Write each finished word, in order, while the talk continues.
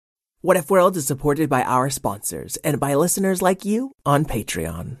What If World is supported by our sponsors and by listeners like you on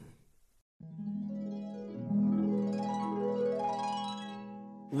Patreon.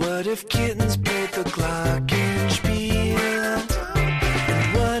 What if kittens played the glockenspiel?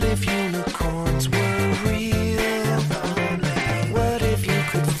 And what if unicorns were real? What if you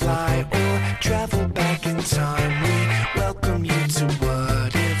could fly or travel back in time? We welcome you to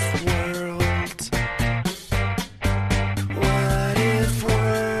What If World. What If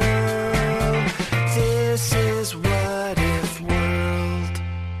World? This is What If World.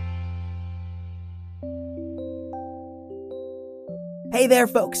 Hey there,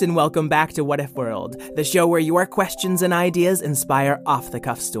 folks, and welcome back to What If World, the show where your questions and ideas inspire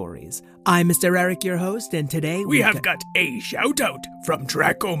off-the-cuff stories. I'm Mr. Eric, your host, and today we have got a shout-out from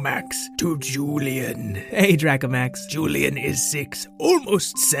Dracomax to Julian. Hey, Dracomax. Julian is 6,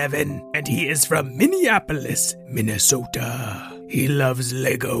 almost 7, and he is from Minneapolis, Minnesota. He loves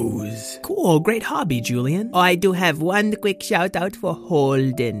Legos. Cool, great hobby, Julian. I do have one quick shout out for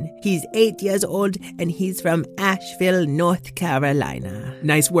Holden. He's 8 years old and he's from Asheville, North Carolina.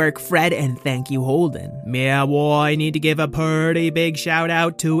 Nice work, Fred, and thank you, Holden. Yeah, well, I need to give a pretty big shout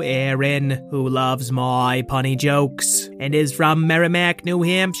out to Erin, who loves my punny jokes and is from Merrimack, New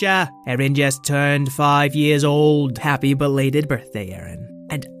Hampshire. Erin just turned 5 years old. Happy belated birthday, Erin.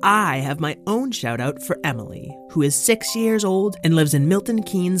 And I have my own shout out for Emily, who is 6 years old and lives in Milton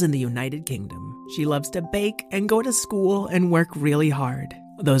Keynes in the United Kingdom. She loves to bake and go to school and work really hard.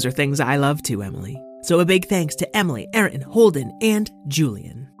 Those are things I love too, Emily. So a big thanks to Emily, Erin, Holden, and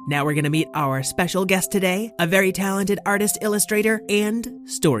Julian. Now we're going to meet our special guest today, a very talented artist, illustrator, and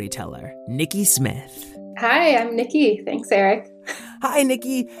storyteller, Nikki Smith. Hi, I'm Nikki. Thanks, Eric. Hi,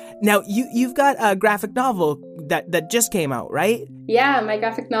 Nikki. Now, you've got a graphic novel that just came out, right? Yeah, my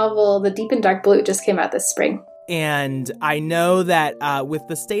graphic novel, The Deep and Dark Blue, just came out this spring. And I know that with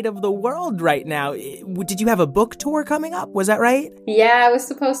the state of the world right now, did you have a book tour coming up? Was that right? Yeah, I was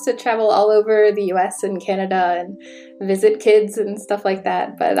supposed to travel all over the US and Canada and visit kids and stuff like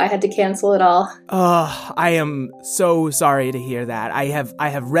that, but I had to cancel it all. Oh, I am so sorry to hear that. I have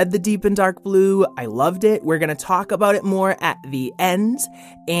read The Deep and Dark Blue. I loved it. We're going to talk about it more at the end,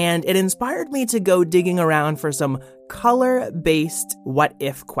 and it inspired me to go digging around for some color-based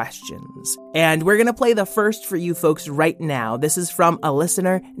what-if questions. And we're going to play the first for you folks right now. This is from a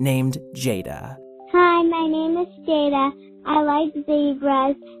listener named Jada. Hi, my name is Jada. I like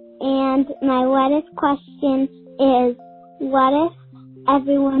zebras, and my what-if question is, what if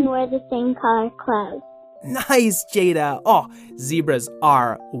everyone wore the same color clothes? Nice, Jada. Oh, zebras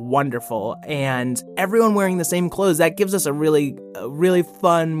are wonderful. And everyone wearing the same clothes, that gives us a really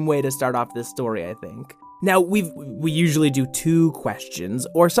fun way to start off this story, I think. Now, we usually do 2 questions,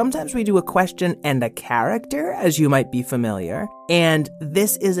 or sometimes we do a question and a character, as you might be familiar. And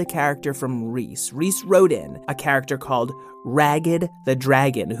this is a character from Reese. Reese wrote in a character called Ragged the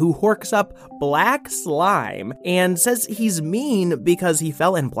Dragon, who horks up black slime and says he's mean because he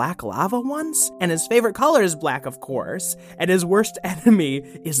fell in black lava once, and his favorite color is black, of course, and his worst enemy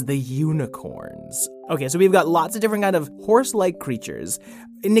is the unicorns. Okay, so we've got lots of different kind of horse-like creatures.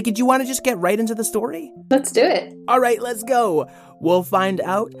 Nikki, do you want to just get right into the story? Let's do it. All right, let's go. We'll find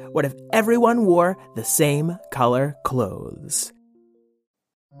out what if everyone wore the same color clothes.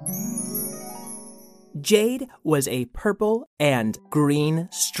 Jade was a purple and green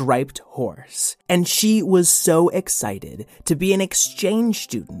striped horse, and she was so excited to be an exchange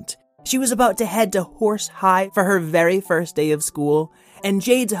student. She was about to head to Horse High for her very first day of school, and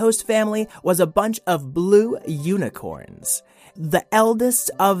Jade's host family was a bunch of blue unicorns. The eldest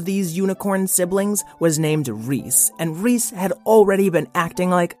of these unicorn siblings was named Reese, and Reese had already been acting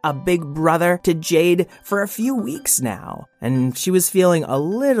like a big brother to Jade for a few weeks now, and she was feeling a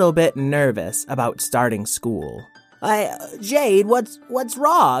little bit nervous about starting school. Jade, what's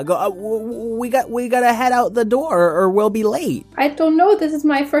wrong? We gotta head out the door or we'll be late. I don't know. This is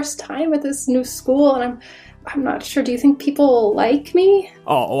my first time at this new school, and I'm not sure. Do you think people like me?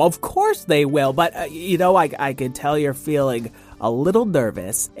 Oh, of course they will. But, I could tell you're feeling a little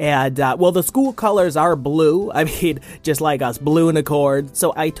nervous. And, the school colors are blue. I mean, just like us, blue and accord.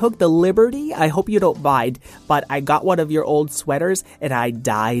 So I took the liberty, I hope you don't mind, but I got one of your old sweaters and I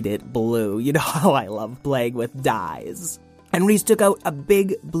dyed it blue. You know how I love playing with dyes. And Reese took out a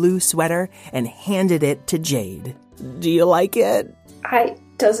big blue sweater and handed it to Jade. Do you like it?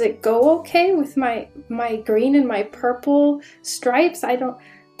 Does it go okay with my green and my purple stripes?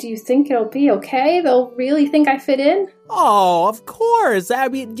 Do you think it'll be okay? They'll really think I fit in? Oh, of course. I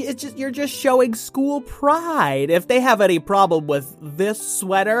mean, you're just showing school pride. If they have any problem with this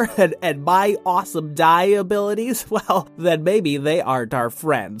sweater and my awesome dye abilities, well, then maybe they aren't our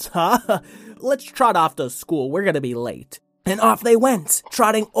friends, huh? Let's trot off to school. We're gonna be late. And off they went,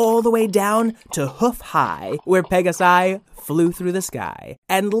 trotting all the way down to Hoof High, where Pegasi flew through the sky.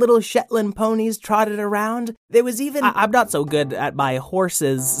 And little Shetland ponies trotted around. There was even... I'm not so good at my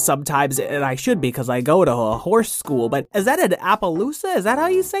horses sometimes, and I should be because I go to a horse school, but is that an Appaloosa? Is that how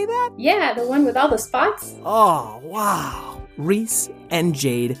you say that? Yeah, the one with all the spots? Oh, wow. Reese and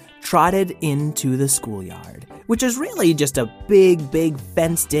Jade trotted into the schoolyard, which is really just a big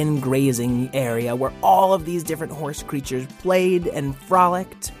fenced-in grazing area where all of these different horse creatures played and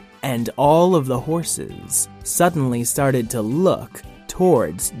frolicked, and all of the horses suddenly started to look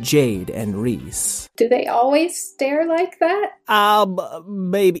towards Jade and Reese. Do they always stare like that?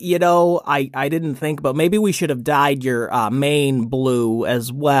 Maybe, I didn't think, but maybe we should have dyed your mane blue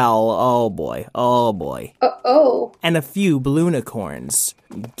as well. Oh boy. Oh. And a few balloonicorns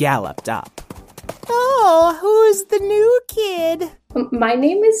galloped up. Oh, who's the new kid? My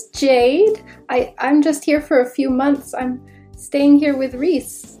name is Jade. I'm just here for a few months. I'm staying here with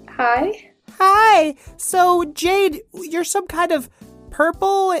Reese. Hi. Hi. So, Jade, you're some kind of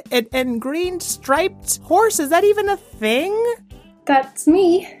purple and green striped horse. Is that even a thing? That's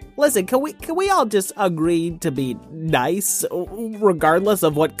me. Listen, can we all just agree to be nice, regardless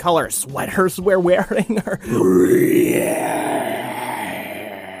of what color sweaters we're wearing?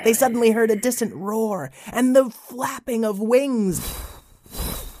 They suddenly heard a distant roar and the flapping of wings.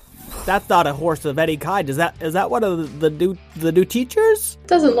 That's not a horse of any kind. Is that one of the new teachers?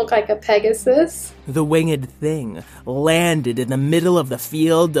 Doesn't look like a Pegasus. The winged thing landed in the middle of the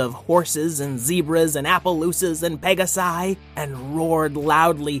field of horses and zebras and Appaloosas and Pegasi and roared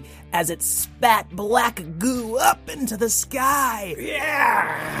loudly as it spat black goo up into the sky.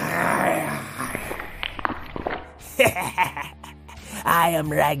 I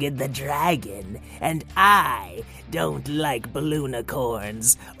am Ragged the Dragon, and I don't like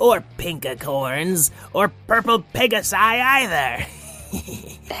balloonicorns, or pinkicorns, or purple Pegasi either.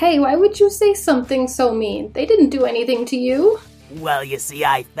 Hey, why would you say something so mean? They didn't do anything to you. Well, you see,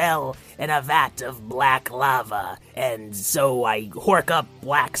 I fell in a vat of black lava, and so I hork up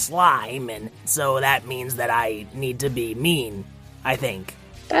black slime, and so that means that I need to be mean, I think.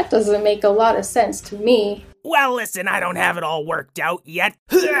 That doesn't make a lot of sense to me. Well, listen, I don't have it all worked out yet.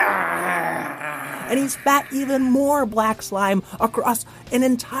 And he spat even more black slime across an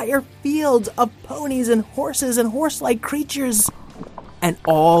entire field of ponies and horse-like creatures. And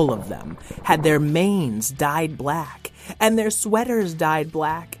all of them had their manes dyed black, and their sweaters dyed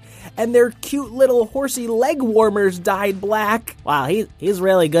black, and their cute little horsey leg warmers dyed black. Wow, he's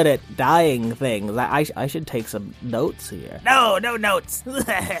really good at dyeing things. I should take some notes here. No notes.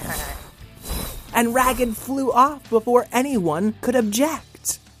 And Ragged flew off before anyone could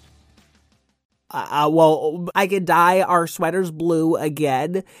object. Well, I could dye our sweaters blue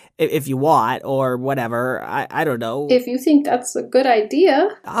again if you want, or whatever. I don't know. If you think that's a good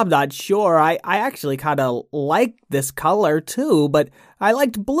idea. I'm not sure. I actually kind of like this color too, but I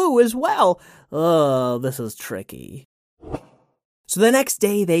liked blue as well. Oh, this is tricky. So the next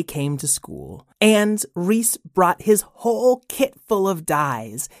day they came to school, and Reese brought his whole kit full of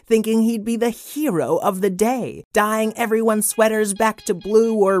dyes, thinking he'd be the hero of the day, dyeing everyone's sweaters back to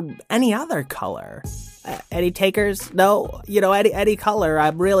blue or any other color. Any takers? No? Any color.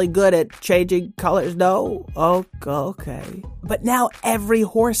 I'm really good at changing colors. No? Oh, okay. But now every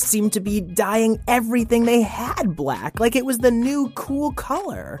horse seemed to be dyeing everything they had black, like it was the new cool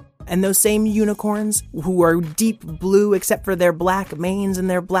color. And those same unicorns, who are deep blue except for their black manes and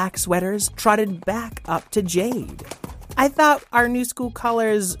their black sweaters, trotted back up to Jade. I thought our new school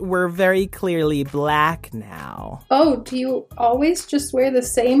colors were very clearly black now. Oh, do you always just wear the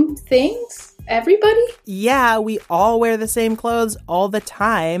same things? Everybody? Yeah, we all wear the same clothes all the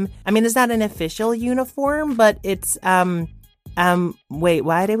time. I mean, it's not an official uniform, but it's, wait,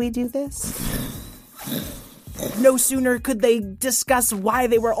 why did we do this? No sooner could they discuss why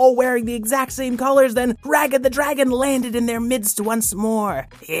they were all wearing the exact same colors than Ragged the Dragon landed in their midst once more.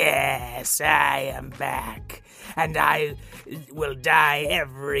 Yes, I am back, and I will dye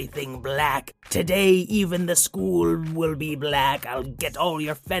everything black. Today, even the school will be black. I'll get all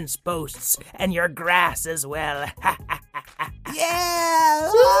your fence posts and your grass as well. Yeah!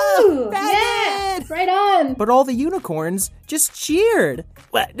 Woo! Yeah! Right on! But all the unicorns just cheered.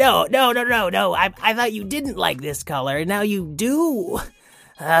 What? No. I thought you didn't like this color. Now you do.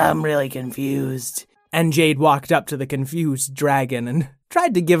 I'm really confused. And Jade walked up to the confused dragon and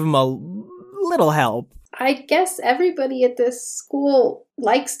tried to give him a little help. I guess everybody at this school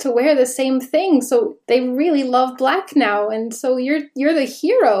likes to wear the same thing, so they really love black now, and so you're the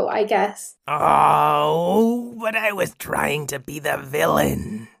hero, I guess. Oh, but I was trying to be the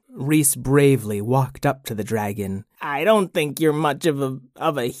villain. Reese bravely walked up to the dragon. I don't think you're much of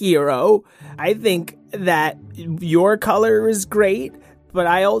a hero. I think that your color is great, but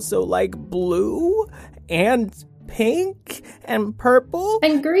I also like blue and pink and purple.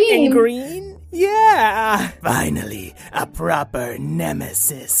 And green. And green? Yeah. Finally, a proper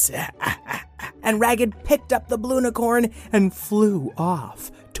nemesis. And Ragged picked up the Bloonicorn and flew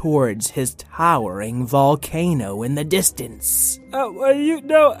off towards his towering volcano in the distance.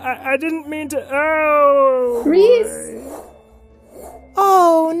 I didn't mean to. Oh! Reese?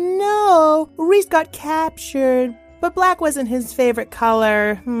 Oh no! Reese got captured, but black wasn't his favorite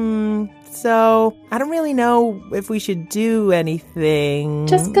color. So I don't really know if we should do anything.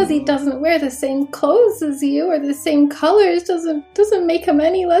 Just because he doesn't wear the same clothes as you or the same colors doesn't make him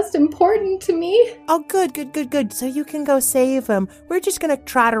any less important to me. Oh, good. So you can go save him. We're just gonna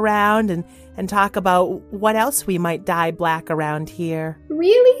trot around and talk about what else we might dye black around here.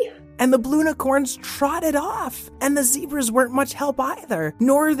 Really? And the Bloonicorns trotted off, and the zebras weren't much help either,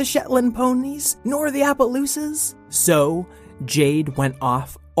 nor the Shetland ponies, nor the Appaloosas. So Jade went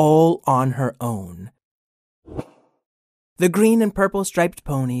off all on her own. The green and purple striped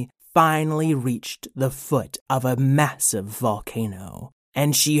pony finally reached the foot of a massive volcano,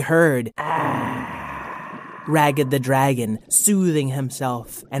 and she heard Ragged the Dragon soothing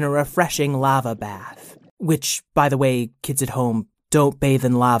himself in a refreshing lava bath. Which, by the way, kids at home, don't bathe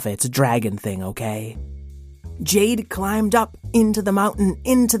in lava, it's a dragon thing, okay? Jade climbed up into the mountain,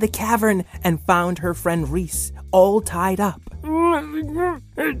 into the cavern, and found her friend Reese, all tied up. Oh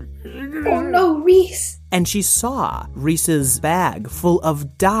no, Reese! And she saw Reese's bag full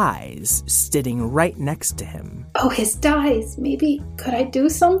of dyes sitting right next to him. Oh, his dyes. Maybe could I do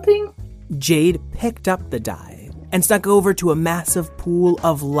something? Jade picked up the dye and snuck over to a massive pool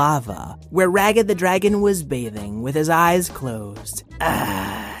of lava where Ragged the Dragon was bathing with his eyes closed.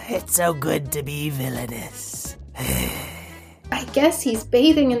 It's so good to be villainous. I guess he's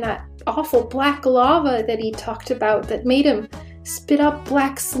bathing in that awful black lava that he talked about that made him spit up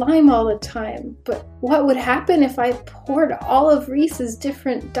black slime all the time. But what would happen if I poured all of Reese's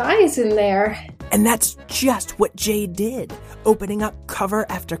different dyes in there? And that's just what Jade did, opening up cover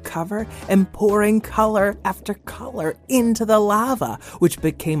after cover and pouring color after color into the lava, which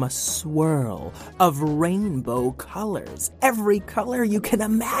became a swirl of rainbow colors, every color you can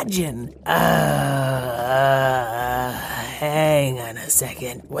imagine. Hang on a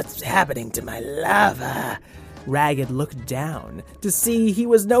second. What's happening to my lava? Ragged looked down to see he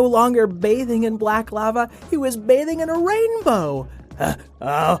was no longer bathing in black lava, he was bathing in a rainbow.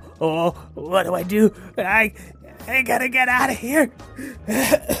 What do I do? I gotta get out of here.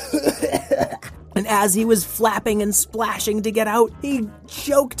 And as he was flapping and splashing to get out, he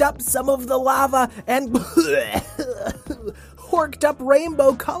choked up some of the lava and horked up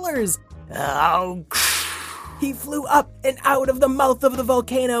rainbow colors. Oh, He flew up and out of the mouth of the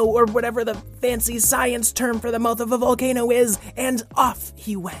volcano, or whatever the fancy science term for the mouth of a volcano is, and off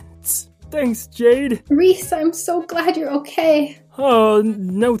he went. Thanks, Jade. Reese, I'm so glad you're okay. Oh,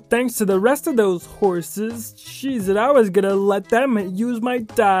 no thanks to the rest of those horses. Jeez, and I was gonna let them use my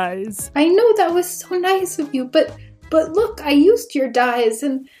dyes. I know that was so nice of you, but look, I used your dyes,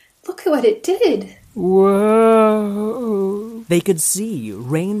 and look at what it did. Whoa. They could see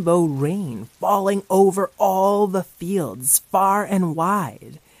rainbow rain falling over all the fields far and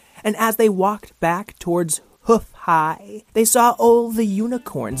wide. And as they walked back towards Hoof High, they saw all the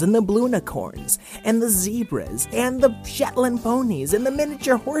unicorns and the Bloonicorns and the zebras and the Shetland ponies and the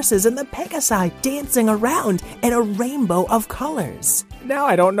miniature horses and the Pegasi dancing around in a rainbow of colors. Now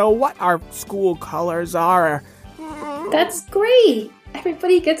I don't know what our school colors are. That's great.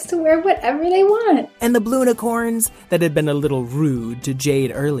 Everybody gets to wear whatever they want. And the Bloonicorns, that had been a little rude to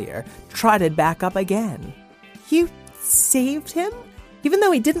Jade earlier, trotted back up again. You saved him? Even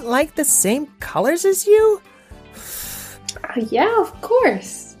though he didn't like the same colors as you? Yeah, of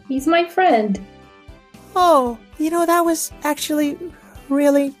course. He's my friend. Oh, that was actually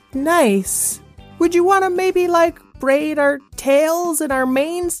really nice. Would you want to maybe, braid our tails and our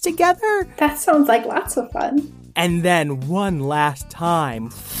manes together? That sounds like lots of fun. And then one last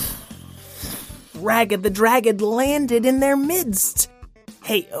time, Ragged the Dragon landed in their midst.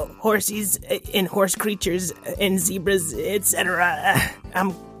 Hey, horsies and horse creatures and zebras, etc.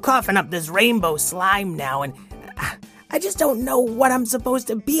 I'm coughing up this rainbow slime now, and I just don't know what I'm supposed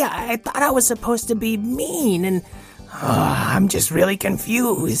to be. I thought I was supposed to be mean, and I'm just really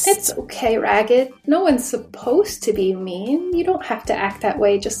confused. It's okay, Ragged. No one's supposed to be mean. You don't have to act that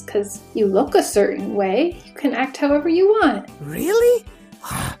way just because you look a certain way. You can act however you want. Really?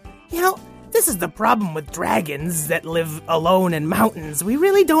 This is the problem with dragons that live alone in mountains. We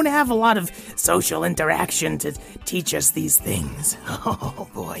really don't have a lot of social interaction to teach us these things. Oh,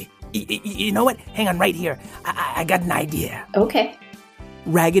 boy. You know what? Hang on right here. I got an idea. Okay.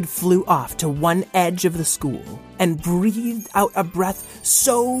 Ragged flew off to one edge of the school and breathed out a breath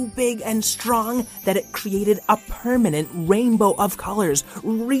so big and strong that it created a permanent rainbow of colors,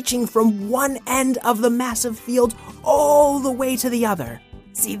 reaching from one end of the massive field all the way to the other.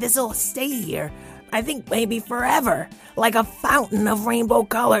 See, this'll stay here, I think maybe forever, like a fountain of rainbow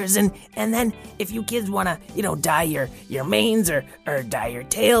colors. And then if you kids want to, dye your manes or dye your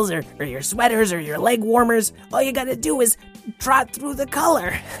tails or your sweaters or your leg warmers, all you got to do is trot through the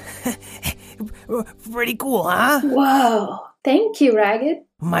color. Pretty cool, huh? Whoa. Thank you, Ragged.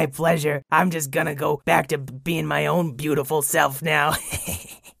 My pleasure. I'm just gonna go back to being my own beautiful self now.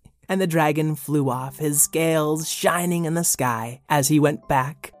 And the dragon flew off, his scales shining in the sky as he went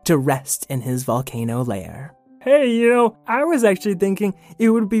back to rest in his volcano lair. Hey, I was actually thinking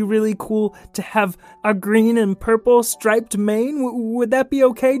it would be really cool to have a green and purple striped mane. Would that be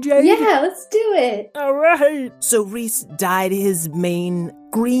okay, Jade? Yeah, let's do it. All right. So Reese dyed his mane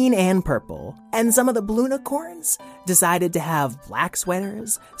green and purple, and some of the Bloonicorns decided to have black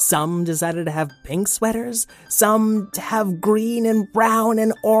sweaters, some decided to have pink sweaters, some to have green and brown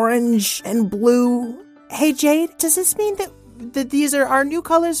and orange and blue. Hey, Jade, does this mean that these are our new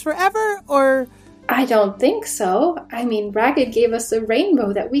colors forever, or... I don't think so. I mean, Ragged gave us a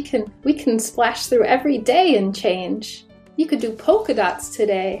rainbow that we can splash through every day and change. You could do polka dots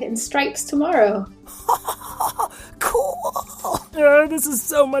today and stripes tomorrow. Cool. This is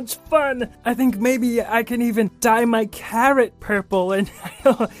so much fun. I think maybe I can even dye my carrot purple and...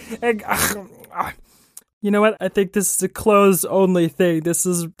 You know what? I think this is a clothes-only thing.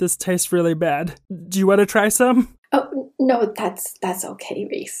 This tastes really bad. Do you want to try some? Oh, no, that's okay,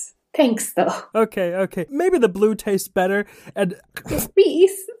 Reese. Thanks, though. Okay. Maybe the blue tastes better, and...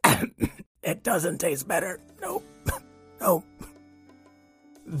 Reese! It doesn't taste better. Nope. Nope.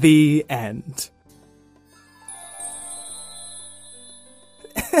 The end.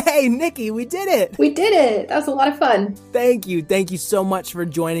 Hey, Nikki, we did it! We did it! That was a lot of fun. Thank you so much for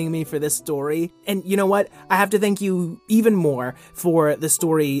joining me for this story. And you know what? I have to thank you even more for the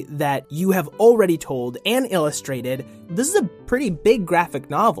story that you have already told and illustrated. This is a pretty big graphic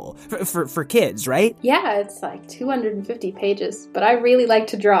novel for kids, right? Yeah, it's like 250 pages, but I really like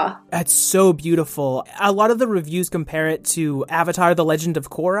to draw. That's so beautiful. A lot of the reviews compare it to Avatar: The Legend of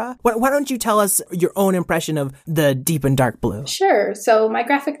Korra. Why don't you tell us your own impression of The Deep and Dark Blue? Sure. So my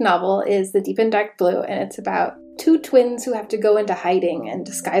graphic novel is The Deep and Dark Blue, and it's about two twins who have to go into hiding and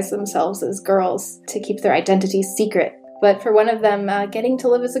disguise themselves as girls to keep their identities secret. But for one of them, getting to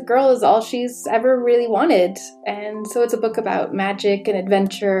live as a girl is all she's ever really wanted. And so it's a book about magic and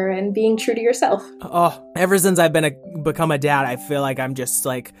adventure and being true to yourself. Oh, ever since I've become a dad, I feel like I'm just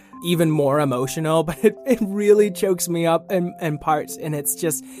like even more emotional, but it really chokes me up in parts, and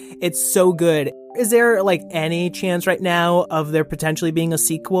it's so good. Is there like any chance right now of there potentially being a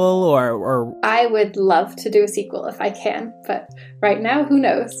sequel or? I would love to do a sequel if I can, but right now, who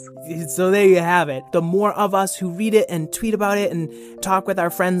knows? So there you have it. The more of us who read it and tweet about it and talk with our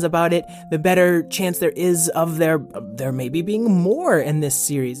friends about it, the better chance there is of there maybe being more in this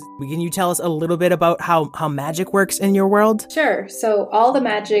series. Can you tell us a little bit about how magic works in your world? Sure. So all the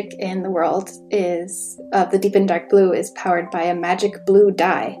magic in the world is The Deep and Dark Blue is powered by a magic blue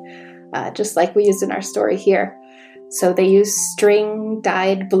dye. Just like we used in our story here. So they use string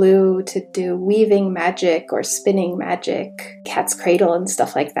dyed blue to do weaving magic or spinning magic, cat's cradle and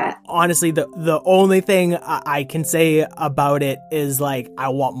stuff like that. Honestly, the only thing I can say about it is like, I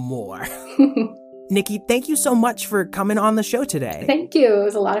want more. Nikki, thank you so much for coming on the show today. Thank you. It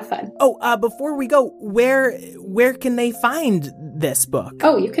was a lot of fun. Oh, before we go, where can they find this book?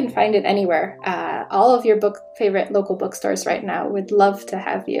 Oh, you can find it anywhere. All of your favorite local bookstores right now would love to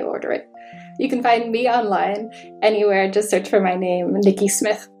have you order it. You can find me online anywhere. Just search for my name, Nikki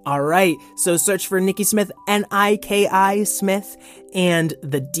Smith. All right. So search for Nikki Smith, Niki Smith, and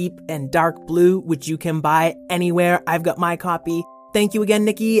The Deep and Dark Blue, which you can buy anywhere. I've got my copy. Thank you again,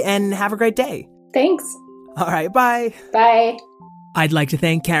 Nikki, and have a great day. Thanks. All right. Bye. Bye. I'd like to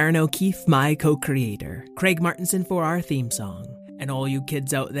thank Karen O'Keefe, my co-creator, Craig Martinson for our theme song, and all you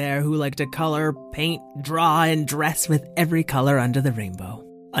kids out there who like to color, paint, draw, and dress with every color under the rainbow.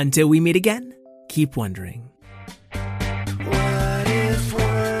 Until we meet again, keep wondering.